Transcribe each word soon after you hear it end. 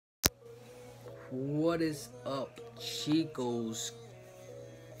What is up, Chicos?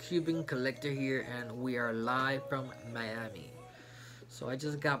 Cuban Collector here, and we are live from Miami. So I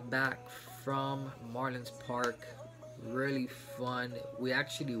just got back from Marlins Park. Really fun. We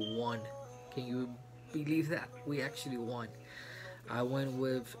actually won. Can you believe that? We actually won. I went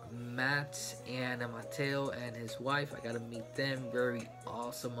with Matt and Mateo and his wife. I got to meet them. Very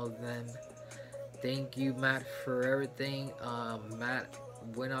awesome of them. Thank you, Matt, for everything. Matt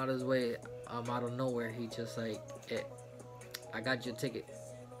went out his way. Out of nowhere, he just like, hey, I got your ticket,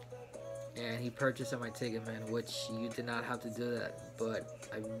 and he purchased my ticket, man. Which you did not have to do that, but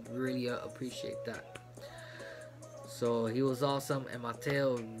I really appreciate that. So he was awesome, and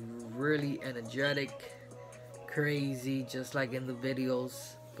Mateo really energetic, crazy, just like in the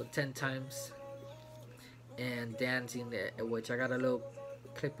videos, but 10 times, and dancing there, which I got a little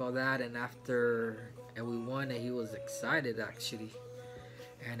clip of that. And after and we won, and he was excited actually,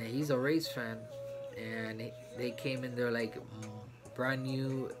 and he's a race fan, and they came in there like brand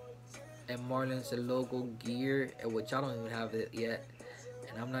new and Marlins logo gear, which I don't even have it yet,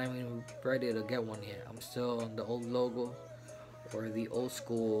 and I'm not even ready to get one yet. I'm still on the old logo, or the old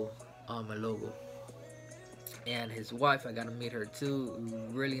school logo. And his wife, I got to meet her too.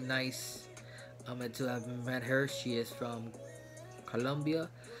 Really nice. To have met her. She is from Colombia,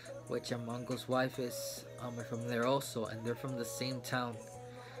 which my uncle's wife is from there also, and they're from the same town,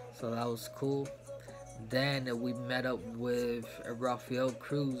 so that was cool. Then we met up with Rafael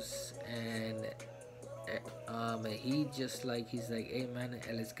Cruz, and he just like, he's like, hey man,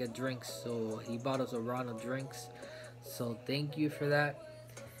 let's get drinks. So he bought us a round of drinks, so thank you for that.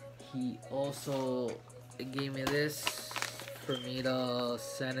 He also gave me this for me to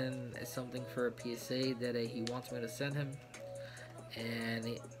send in something for a PSA that he wants me to send him, and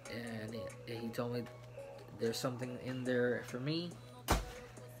he told me there's something in there for me.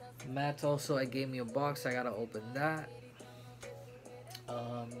 Matt also gave me a box. I gotta open that.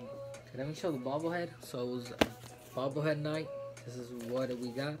 Let me show the bobblehead. So it was bobblehead night. This is what we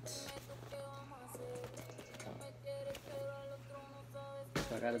got. So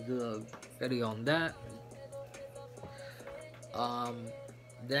I gotta do a video on that.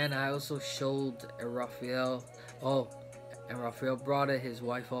 Then I also showed Rafael. Oh, and Rafael brought it, his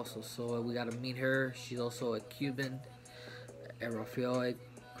wife also. So we gotta meet her. She's also a Cuban. And Rafael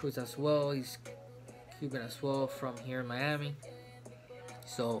Cruz as well. He's Cuban as well, from here in Miami.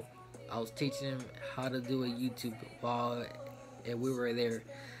 So I was teaching him how to do a YouTube while we were there,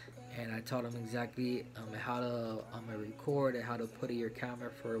 and I taught him exactly how to record and how to put your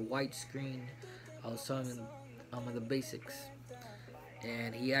camera for a widescreen. I was telling him the basics,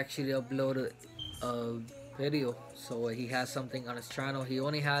 and he actually uploaded a video. So he has something on his channel. He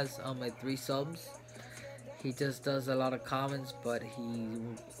only has 3 subs. He just does a lot of comments, but he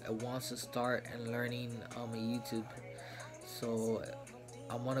wants to start and learning YouTube. So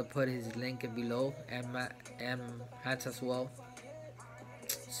I'm gonna put his link in below, and Matt's as well.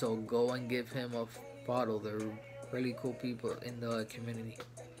 So go and give him a follow. They're really cool people in the community,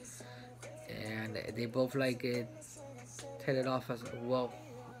 and they both like it. Hit it off as well.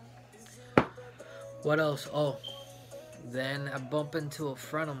 What else? Oh, then I bump into a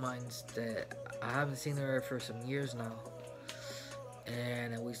friend of mine that I haven't seen her for some years now,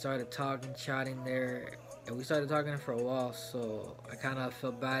 and we started talking, chatting there, and we started talking for a while. So I kind of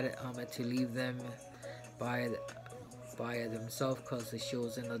felt bad to leave them by themselves, because she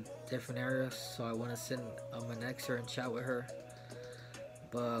was in a different area. So I want to send next her and chat with her,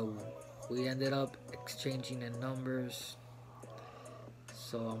 but we ended up exchanging the numbers.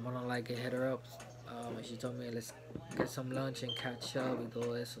 So I'm gonna like hit her up. And she told me, let's get some lunch and catch up with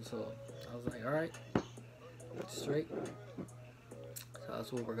all this. So I was like, alright, straight. So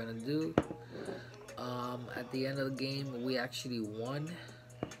that's what we're gonna do. At the end of the game, we actually won.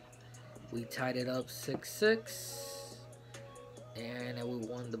 We tied it up 6-6, and we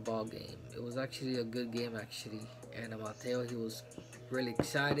won the ball game. It was actually a good game actually. And Mateo, he was really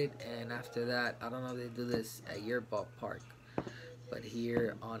excited. And after that, I don't know if they do this at your ballpark, but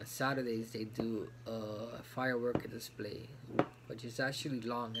here on Saturdays they do a firework display, which is actually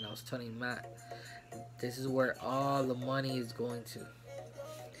long. And I was telling Matt, this is where all the money is going to.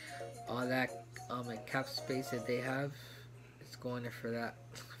 All that cap space that they have, it's going there for that,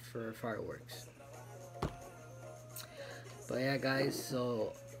 for fireworks. But yeah, guys,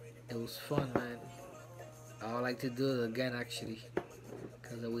 so it was fun, man. I would like to do it again actually,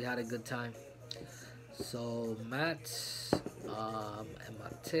 because we had a good time. So Matt, and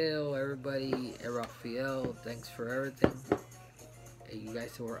Mateo, everybody, and Rafael, thanks for everything. You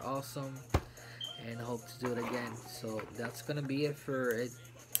guys were awesome, and I hope to do it again. So that's gonna be it for it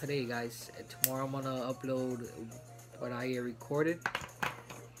today, guys. Tomorrow I'm gonna upload what I recorded.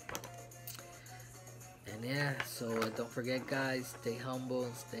 And yeah, so don't forget, guys, stay humble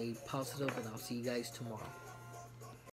and stay positive, and I'll see you guys tomorrow.